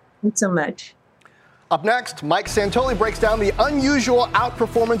today. Thanks so much. Up next, Mike Santoli breaks down the unusual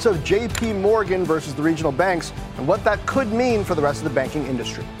outperformance of J.P. Morgan versus the regional banks and what that could mean for the rest of the banking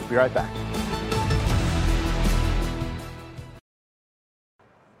industry. We'll be right back.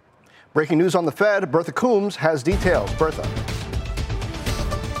 Breaking news on the Fed, Bertha Coombs has details. Bertha.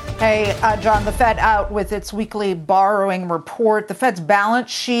 Hey, John, the Fed out with its weekly borrowing report. The Fed's balance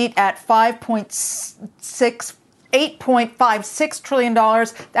sheet at $8.56 trillion.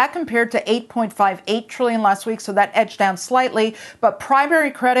 That compared to $8.58 trillion last week, so that edged down slightly. But primary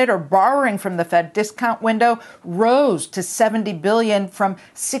credit or borrowing from the Fed discount window rose to $70 billion from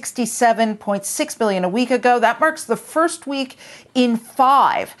 $67.6 billion a week ago. That marks the first week in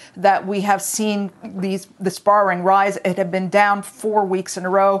 5 that we have seen this borrowing rise. It had been down 4 weeks in a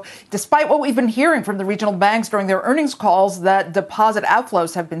row, despite what we've been hearing from the regional banks during their earnings calls that deposit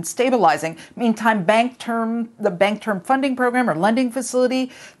outflows have been stabilizing. Meantime, the Bank Term Funding Program or lending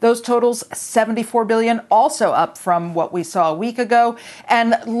facility, those totals $74 billion, also up from what we saw a week ago.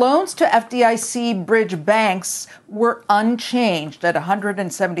 And loans to FDIC bridge banks were unchanged at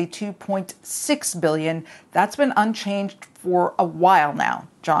 $172.6 billion. That's been unchanged for a while now.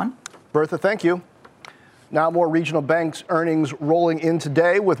 John? Bertha, thank you. Now more regional banks earnings rolling in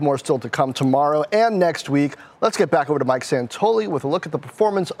today, with more still to come tomorrow and next week. Let's get back over to Mike Santoli with a look at the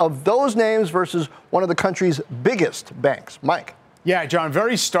performance of those names versus one of the country's biggest banks. Mike. Yeah, John,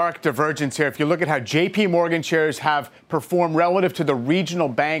 very stark divergence here. If you look at how J.P. Morgan shares have performed relative to the regional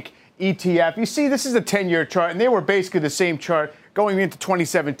bank ETF, you see this is a 10-year chart, and they were basically the same chart going into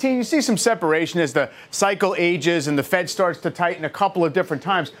 2017, you see some separation as the cycle ages and the Fed starts to tighten a couple of different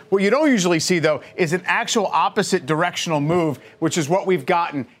times. What you don't usually see, though, is an actual opposite directional move, which is what we've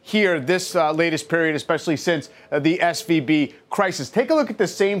gotten here this latest period, especially since the SVB crisis. Take a look at the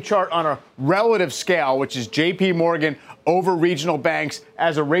same chart on a relative scale, which is JP Morgan over regional banks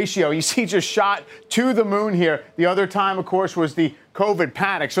as a ratio. You see just shot to the moon here. The other time, of course, was the COVID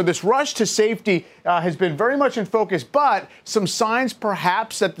panic. So this rush to safety has been very much in focus, but some signs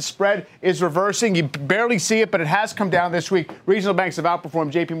perhaps that the spread is reversing. You barely see it, but it has come down this week. Regional banks have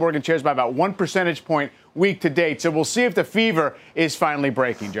outperformed JP Morgan shares by about 1 percentage point week to date. So we'll see if the fever is finally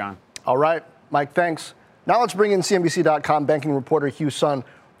breaking, John. All right, Mike, thanks. Now let's bring in CNBC.com banking reporter Hugh Son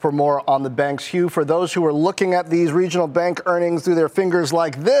for more on the banks. Hugh, for those who are looking at these regional bank earnings through their fingers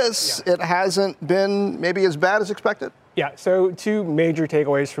like this, It hasn't been maybe as bad as expected? Yeah, so two major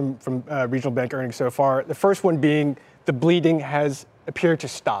takeaways from regional bank earnings so far. The first one being the bleeding has appeared to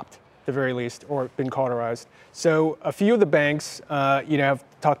stop, at the very least, or been cauterized. So a few of the banks, have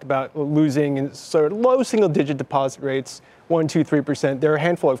talked about losing in sort of low single-digit deposit rates, 1%, 2%, 3%. There are a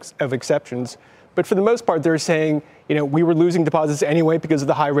handful of exceptions. But for the most part, they're saying, we were losing deposits anyway because of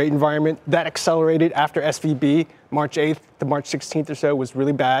the high rate environment. That accelerated after SVB. March 8th to March 16th or so was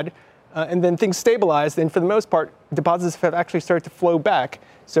really bad. And then things stabilized. And for the most part, deposits have actually started to flow back.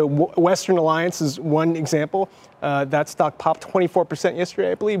 So Western Alliance is one example. That stock popped 24%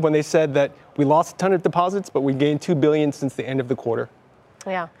 yesterday, I believe, when they said that we lost a ton of deposits, but we gained $2 billion since the end of the quarter.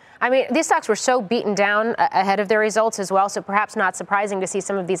 Yeah. I mean, these stocks were so beaten down ahead of their results as well, so perhaps not surprising to see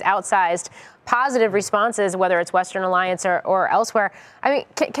some of these outsized positive responses, whether it's Western Alliance or elsewhere. I mean,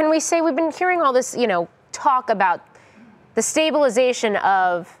 can we say we've been hearing all this, talk about the stabilization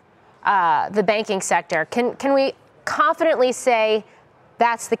of the banking sector? Can we confidently say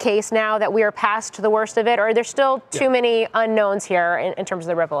that's the case now, that we are past the worst of it, or are there still too many unknowns here in terms of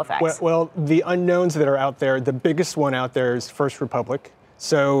the ripple effects? Well, the unknowns that are out there, the biggest one out there is First Republic.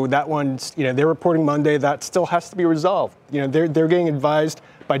 So that one's, they're reporting Monday. That still has to be resolved. They're getting advised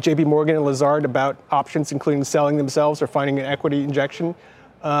by JP Morgan and Lazard about options, including selling themselves or finding an equity injection.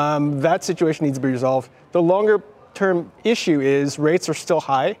 That situation needs to be resolved. The longer term issue is rates are still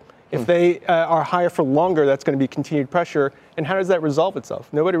high. If they are higher for longer, that's going to be continued pressure. And how does that resolve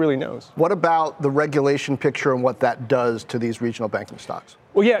itself? Nobody really knows. What about the regulation picture and what that does to these regional banking stocks?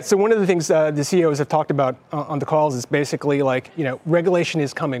 Well, yeah. So one of the things the CEOs have talked about on the calls is basically regulation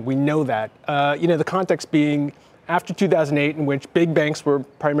is coming. We know that. The context being after 2008, in which big banks were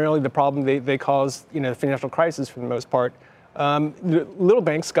primarily the problem. They caused, the financial crisis for the most part. The little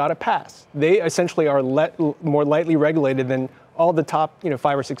banks got a pass. They essentially are more lightly regulated than all the top,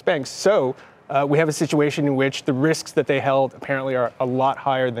 5 or 6 banks. So we have a situation in which the risks that they held apparently are a lot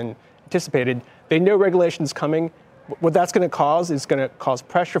higher than anticipated. They know regulation is coming. What that's going to cause is going to cause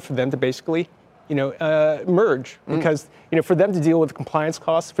pressure for them to basically, merge. Because, for them to deal with compliance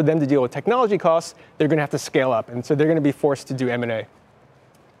costs, for them to deal with technology costs, they're going to have to scale up. And so they're going to be forced to do M&A.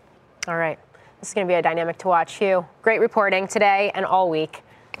 All right. This is going to be a dynamic to watch, Hugh. Great reporting today and all week.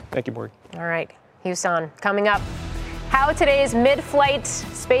 Thank you, Morgan. All right. Hugh Son, coming up. How today's mid-flight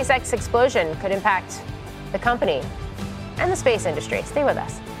SpaceX explosion could impact the company and the space industry. Stay with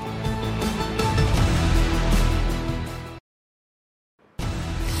us.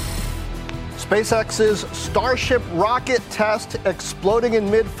 SpaceX's Starship rocket test exploding in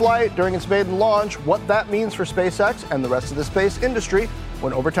mid-flight during its maiden launch, what that means for SpaceX and the rest of the space industry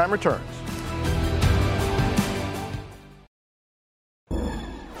when Overtime returns.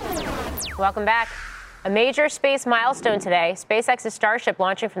 Welcome back. A major space milestone today. SpaceX's Starship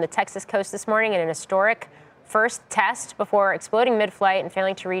launching from the Texas coast this morning in an historic first test before exploding mid-flight and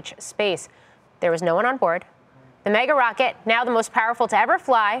failing to reach space. There was no one on board. The mega rocket, now the most powerful to ever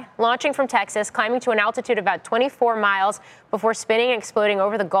fly, launching from Texas, climbing to an altitude of about 24 miles before spinning and exploding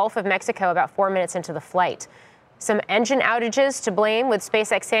over the Gulf of Mexico about 4 minutes into the flight. Some engine outages to blame, with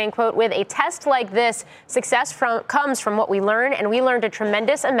SpaceX saying, quote, with a test like this, success comes from what we learn, and we learned a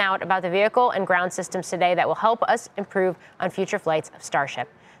tremendous amount about the vehicle and ground systems today that will help us improve on future flights of Starship.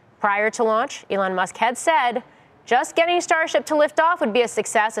 Prior to launch, Elon Musk had said just getting Starship to lift off would be a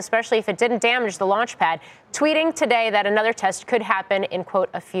success, especially if it didn't damage the launch pad, tweeting today that another test could happen in, quote,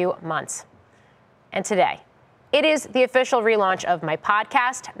 a few months. And today, it is the official relaunch of my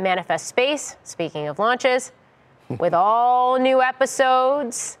podcast, Manifest Space, speaking of launches, with all new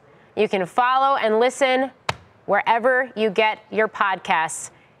episodes. You can follow and listen wherever you get your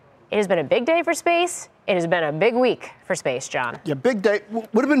podcasts. It has been a big day for space. It has been a big week for space, John. Yeah, big day.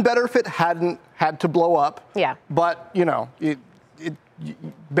 Would have been better if it hadn't had to blow up. Yeah. But,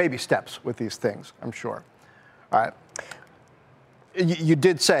 baby steps with these things, I'm sure. All right. You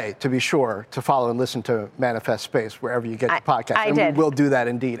did say, to be sure, to follow and listen to Manifest Space wherever you get the podcast. I did. We will do that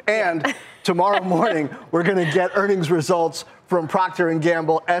indeed. And tomorrow morning, we're going to get earnings results from Procter &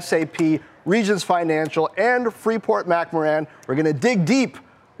 Gamble, SAP, Regions Financial, and Freeport-McMoRan. We're going to dig deep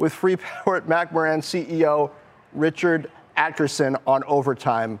with Freeport-McMoRan CEO Richard Adkerson on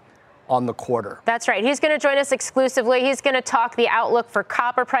overtime on the quarter. That's right. He's going to join us exclusively. He's going to talk the outlook for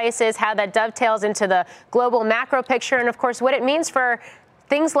copper prices, how that dovetails into the global macro picture, and of course, what it means for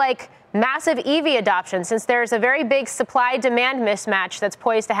things like massive EV adoption, since there's a very big supply-demand mismatch that's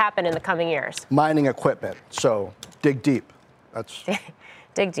poised to happen in the coming years. Mining equipment. So dig deep. That's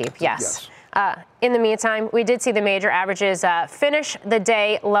dig deep. Yes. In the meantime, we did see the major averages finish the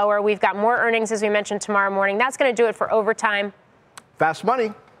day lower. We've got more earnings, as we mentioned, tomorrow morning. That's going to do it for overtime. Fast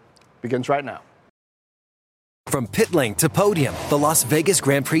Money begins right now. From pit lane to podium, the Las Vegas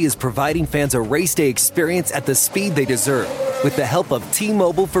Grand Prix is providing fans a race day experience at the speed they deserve. With the help of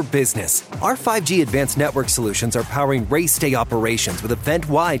T-Mobile for Business, our 5G advanced network solutions are powering race day operations with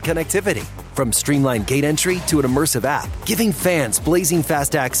event-wide connectivity. From streamlined gate entry to an immersive app, giving fans blazing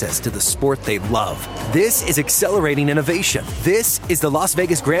fast access to the sport they love. This is accelerating innovation. This is the Las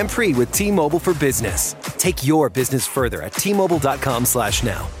Vegas Grand Prix with T-Mobile for Business. Take your business further at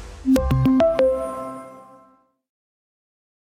T-Mobile.com/now.